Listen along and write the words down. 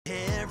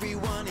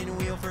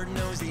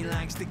he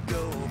likes to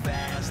go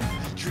fast.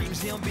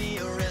 Dreams he'll be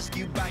a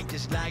rescue bike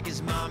just like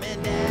his mom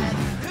and dad.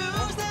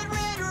 Who's that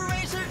red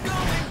racer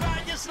going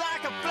by just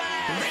like a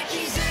flash?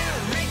 Ricky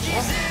Zoom,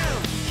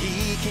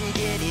 he can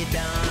get it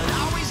done.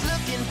 Always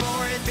looking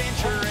for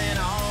adventure and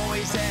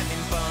always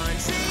having fun.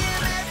 See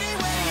him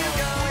everywhere you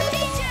go.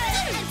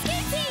 Teacher,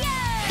 Scootio!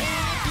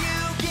 If you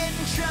get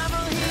in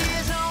trouble, he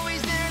is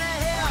always there to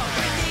help.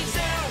 Ricky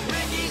Zoom,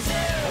 Ricky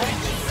Zoom,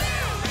 Ricky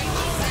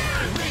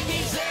Zoom,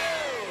 Ricky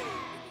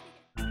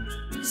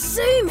Zoom.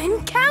 Zoom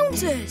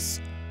encounters!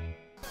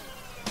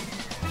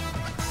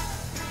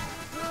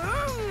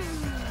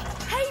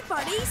 Hey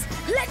buddies,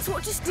 let's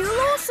watch a Still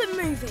Awesome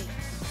movie!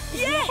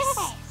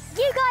 Yes!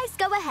 You guys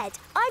go ahead.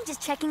 I'm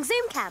just checking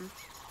Zoom cam.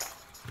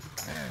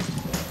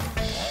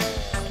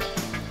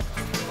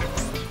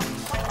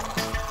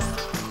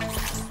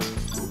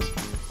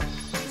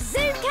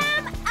 Zoom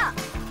cam up.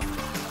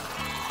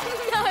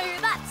 No,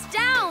 that's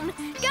down.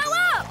 Go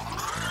up.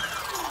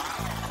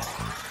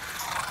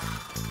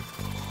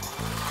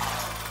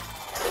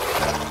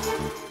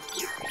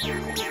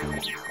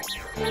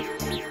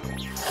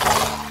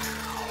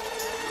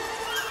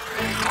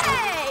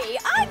 Hey,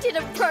 I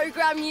didn't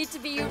program you to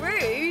be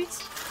rude.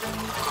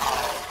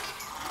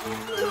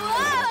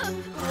 Whoa!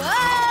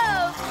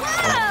 Whoa!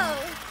 Whoa!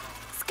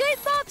 Scoot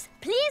Bobs,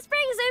 please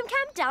bring Zoom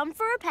cam down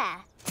for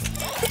repair.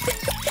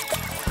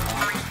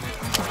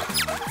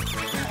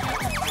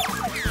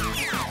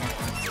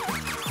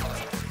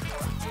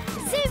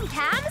 Zoom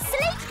cam,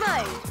 sleep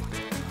mode.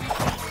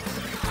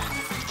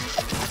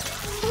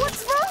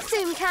 What's wrong,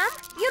 Zoom cam?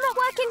 You're not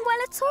working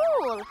well at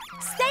all.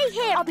 Stay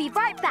here, I'll be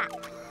right back.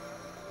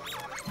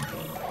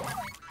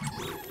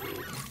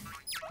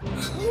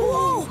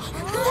 Whoa!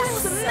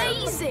 That's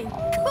amazing!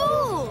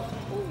 Cool!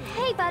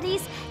 Hey,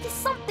 buddies, there's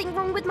something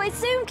wrong with my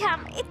Zoom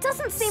cam. It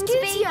doesn't seem to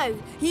be... Scootio,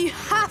 you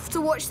have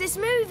to watch this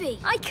movie.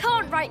 I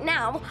can't right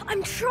now.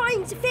 I'm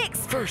trying to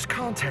fix... First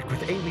contact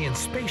with alien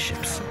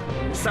spaceships.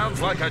 Sounds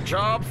like a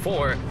job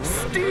for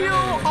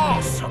Still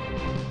Awesome.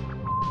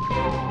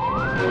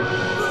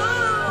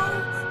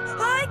 Whoa!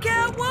 I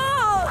can't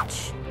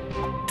watch!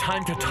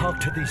 Time to talk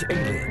to these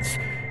aliens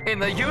in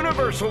the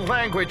universal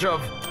language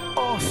of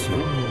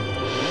awesome.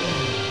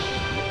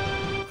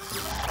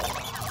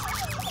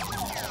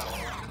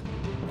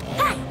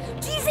 Hey,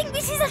 do you think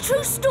this is a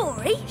true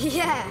story?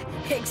 Yeah,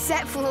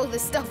 except for all the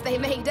stuff they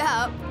made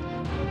up.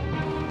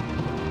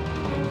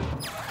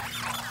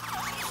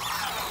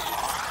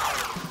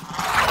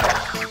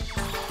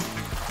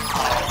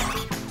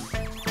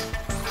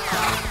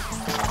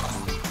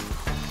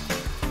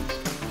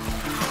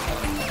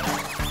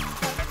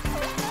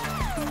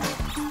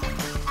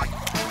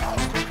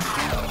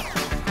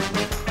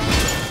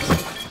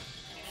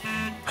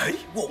 Hey,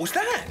 what was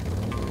that?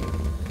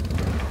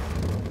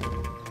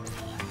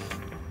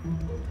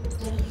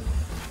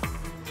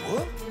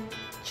 What?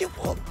 You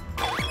what?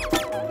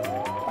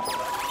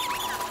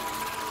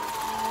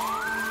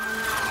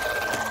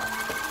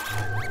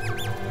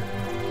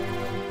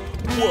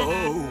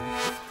 Whoa!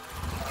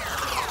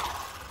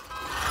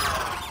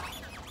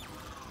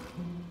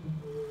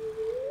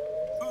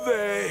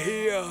 They're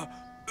here.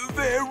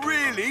 They're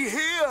really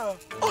here.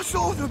 I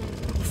saw them.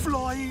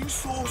 Flying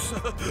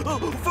saucer. Oh,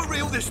 for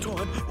real this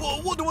time.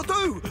 What do I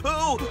do?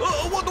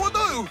 What do I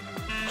do?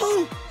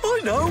 Oh,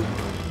 I know.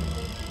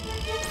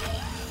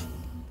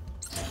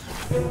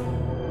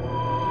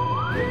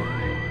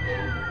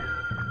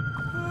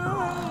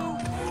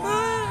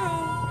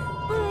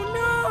 Oh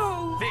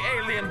no! The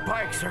alien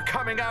bikes are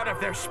coming out of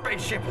their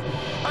spaceship.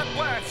 At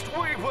last,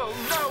 we will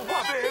know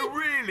what... They're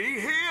really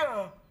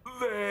here.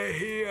 They're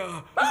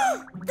here.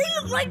 They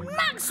look like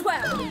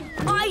Maxwell!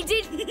 I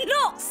did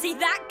not see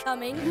that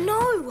coming.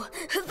 No,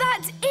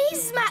 that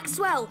is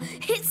Maxwell.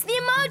 It's the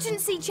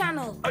emergency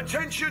channel.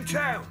 Attention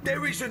town.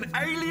 There is an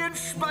alien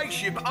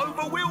spaceship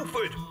over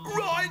Wheelford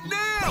right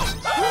now.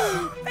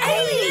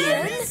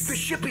 Aliens? The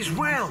ship is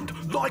round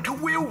like a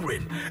wheel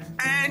rim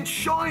and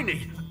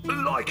shiny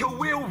like a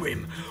wheel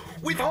rim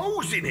with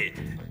holes in it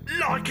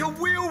like a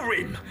wheel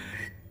rim.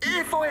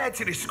 If I had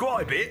to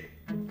describe it,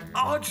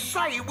 I'd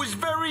say it was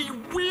very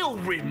wheel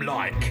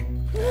rim-like.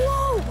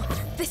 Whoa!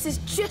 This is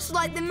just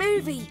like the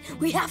movie.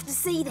 We have to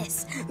see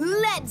this.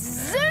 Let's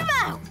zoom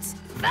out.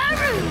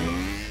 Boom!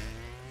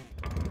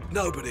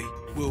 Nobody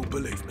will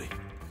believe me.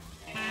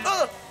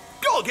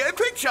 Gotta get a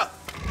picture.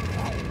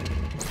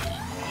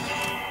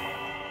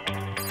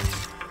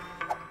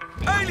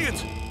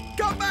 Aliens,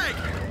 come back.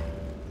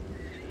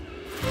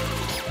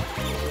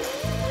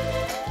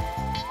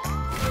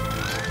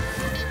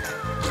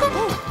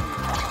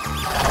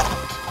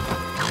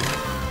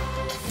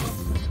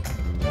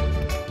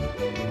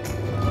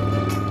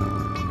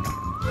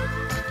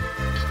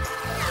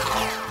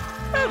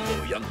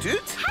 Hello, young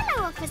dudes.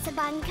 Hello, Officer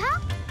Bunker.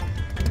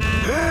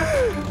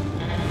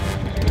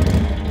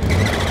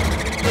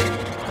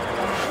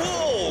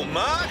 Whoa,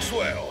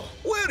 Maxwell!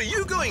 Where are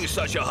you going in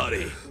such a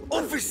hurry?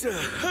 Officer,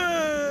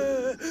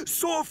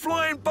 saw a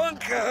flying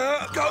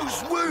bunker,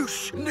 goes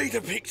whoosh, need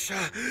a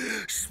picture,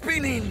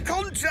 spinning,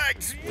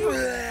 contact.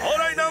 I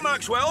don't know much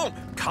Maxwell,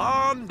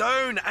 calm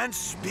down and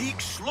speak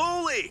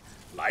slowly,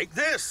 like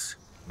this.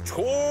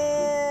 Talking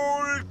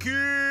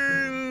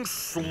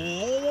slowly.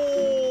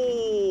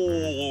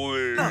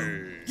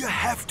 No, you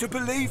have to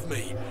believe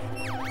me.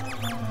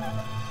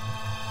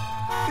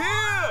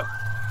 Here!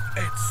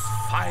 It's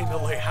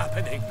finally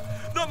happening.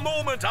 The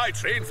moment I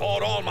trained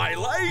for all my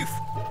life.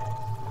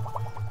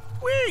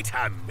 Wait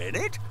a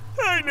minute.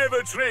 I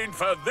never trained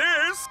for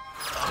this.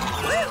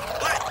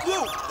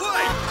 Whoa,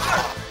 wait!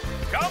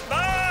 Come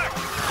back!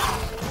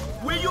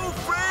 We're your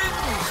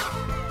friends.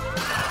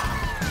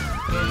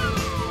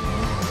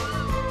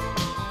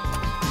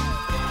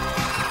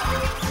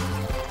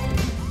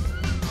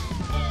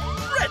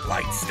 Red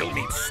lights still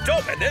need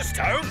stop in this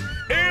town.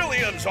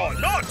 Aliens or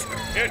not,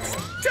 it's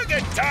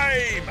ticket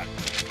time!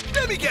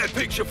 Let me get a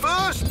picture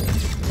first.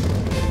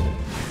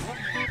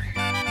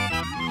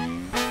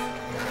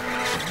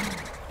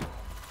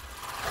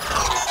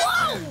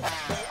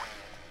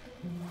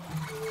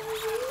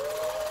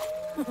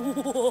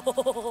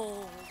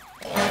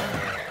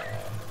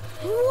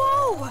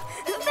 Whoa!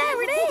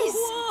 There it is!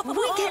 Whoa.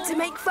 We get to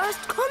make first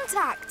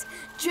contact,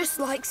 just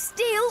like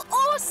Steel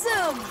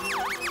Awesome!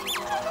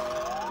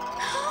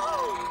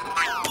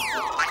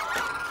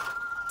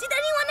 Did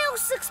anyone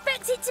else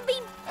expect it to be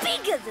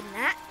bigger than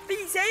that?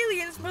 These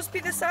aliens must be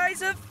the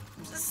size of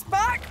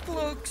spark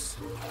plugs.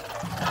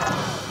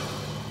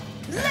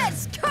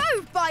 Let's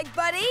go, bike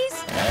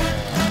buddies!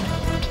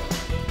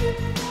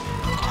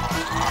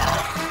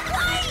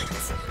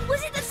 Wait!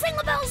 Was it the thing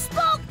about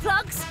spark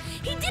plugs?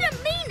 He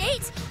didn't mean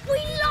it! We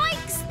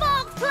like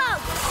spark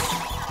plugs!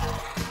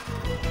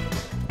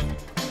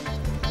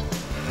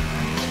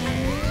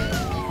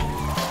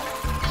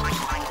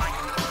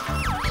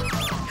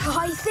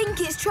 I think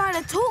it's trying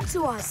to talk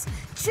to us,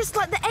 just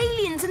like the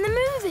aliens in the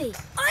movie.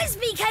 I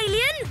speak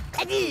alien!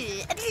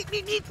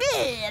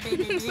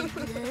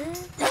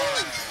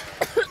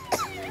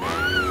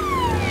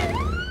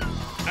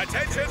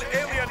 Attention,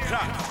 alien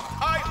craft.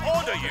 I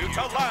order you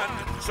to land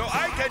so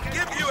I can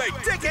give you a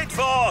ticket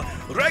for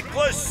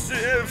reckless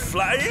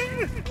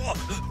flying. Oh,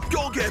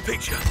 go get a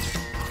picture.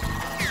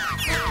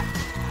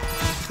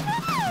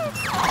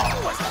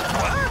 What?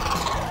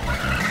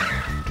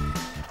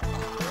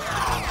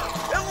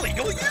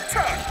 Illegal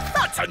U-turn.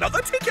 That's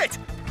another ticket.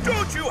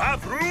 Don't you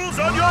have rules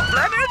on your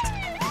planet?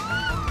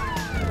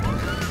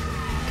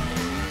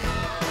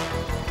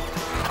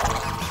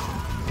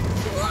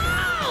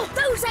 Wow!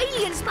 Those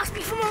aliens must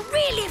be from a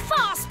really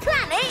fast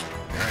planet!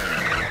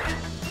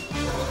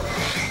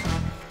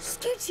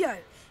 Scootio,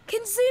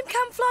 can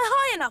Zoomcam fly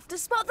high enough to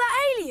spot that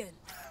alien?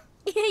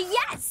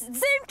 Yes!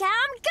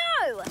 Zoomcam,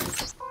 go!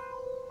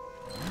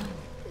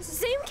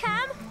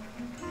 Zoomcam?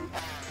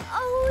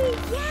 Oh,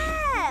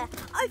 yeah!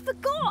 I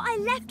forgot I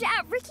left it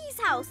at Ricky's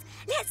house.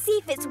 Let's see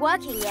if it's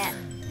working yet.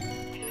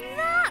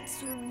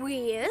 That's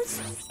weird.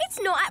 It's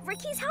not at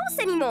Ricky's house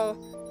anymore.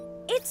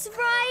 It's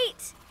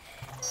right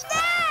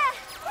there!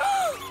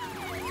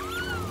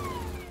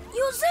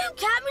 Your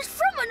Zoomcam is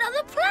from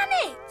another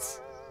planet!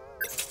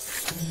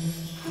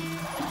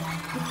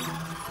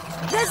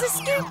 There's a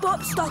scoop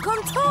bot stuck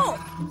on top.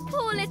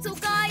 Poor little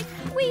guy.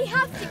 We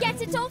have to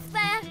get it off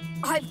there.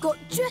 I've got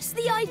just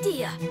the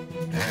idea.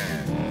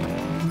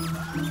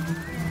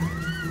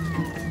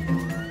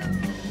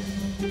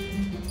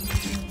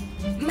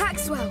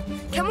 Maxwell,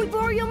 can we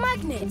borrow your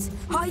magnet?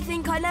 I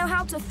think I know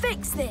how to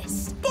fix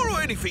this. Borrow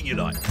anything you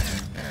like.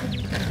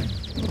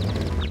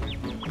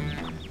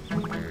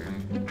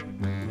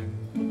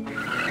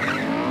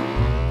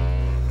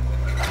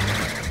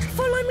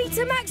 Follow me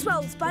to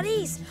Maxwell's,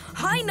 buddies.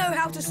 I know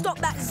how to stop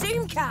that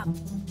Zoomcam.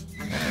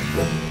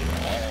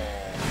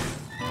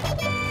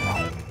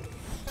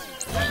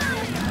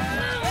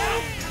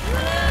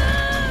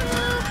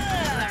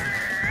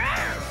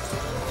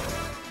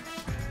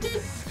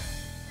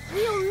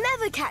 We'll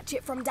never catch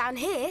it from down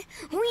here.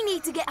 We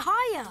need to get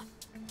higher.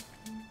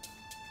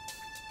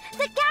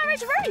 The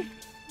garage roof.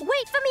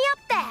 Wait for me up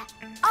there.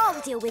 I'll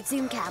deal with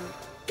Zoomcam.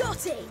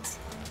 Got it.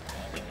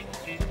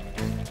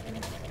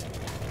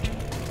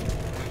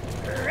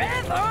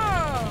 Rev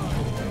on!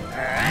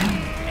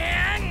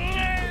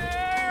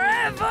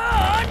 Rev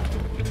on!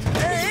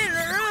 In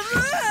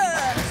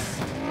reverse!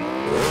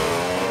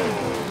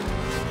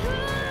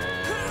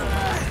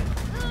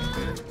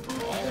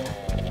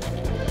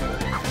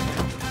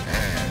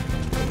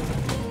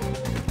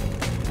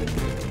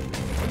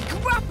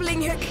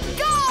 Grappling hook,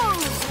 go!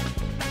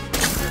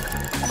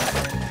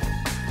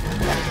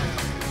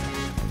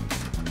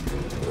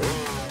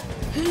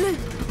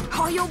 Luke,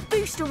 are your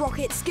booster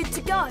rockets good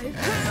to go?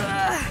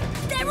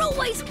 They're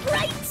always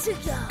great to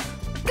go.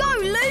 Go,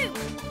 Luke!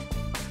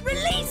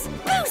 Release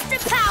booster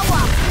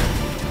power!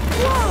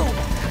 Whoa!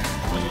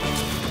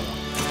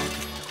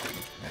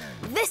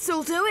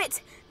 This'll do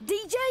it.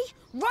 DJ,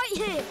 right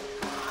here.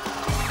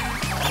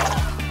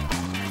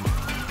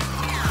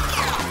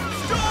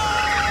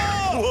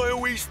 Why are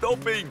we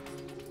stopping?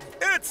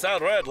 It's a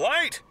red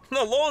light.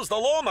 The law's the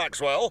law,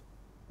 Maxwell.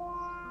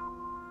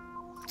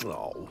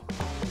 Oh.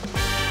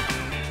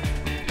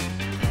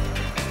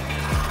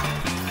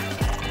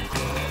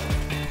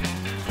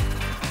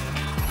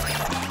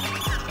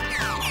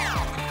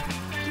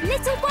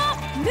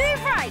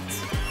 Move right.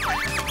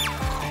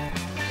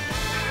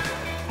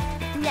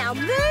 Now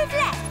move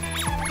left.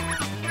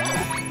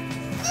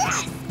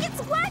 Yes,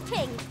 it's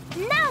working.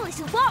 Now,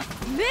 little bot,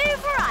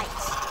 move right.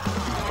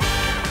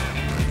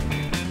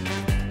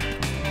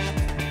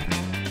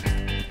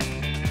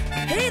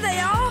 Here they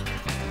are.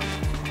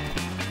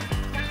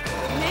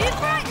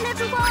 Move right,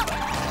 little bot.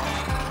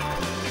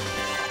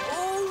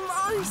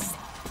 Almost.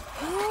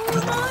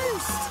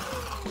 Almost.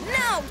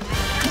 Now.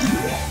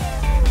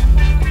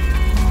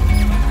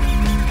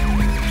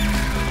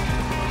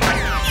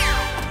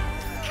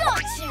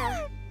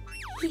 Gotcha.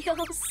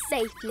 You're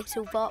safe,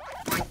 little bot.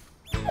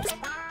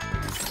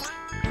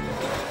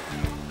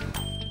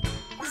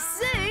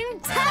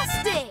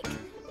 Zoom-tastic!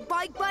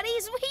 Bike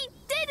buddies, we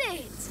did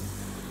it!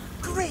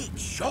 Great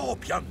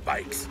job, young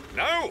bikes.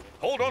 Now,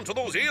 hold on to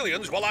those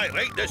aliens while I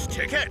write this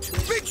ticket.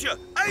 Picture!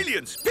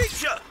 Aliens!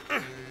 Picture!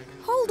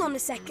 Hold on a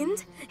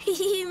second.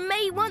 You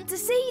may want to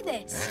see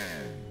this.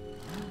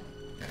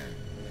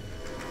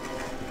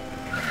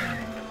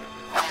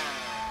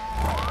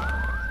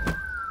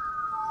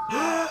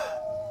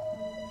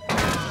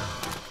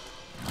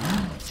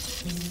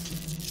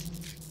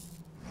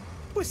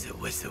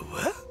 What's the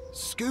what?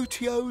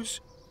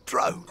 Scootio's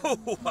drone.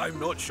 Oh, I'm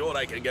not sure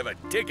I can give a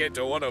ticket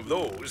to one of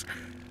those.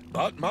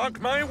 But mark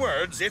my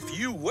words, if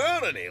you were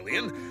an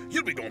alien,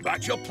 you'd be going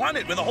back to your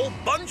planet with a whole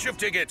bunch of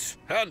tickets.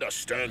 And a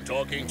stern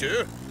talking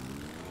to.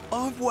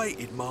 I've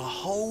waited my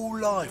whole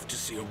life to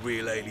see a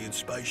real alien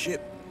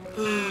spaceship.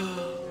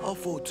 I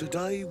thought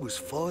today was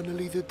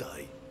finally the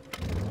day.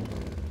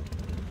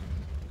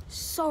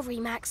 Sorry,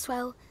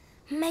 Maxwell.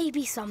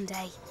 Maybe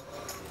someday.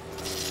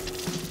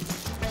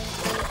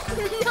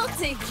 Not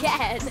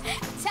again.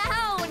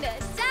 Down,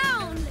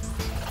 down.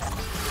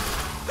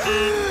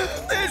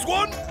 There's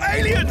one!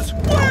 Aliens!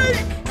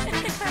 Wait!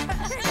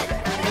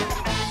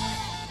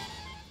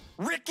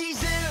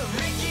 Ricky's in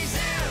a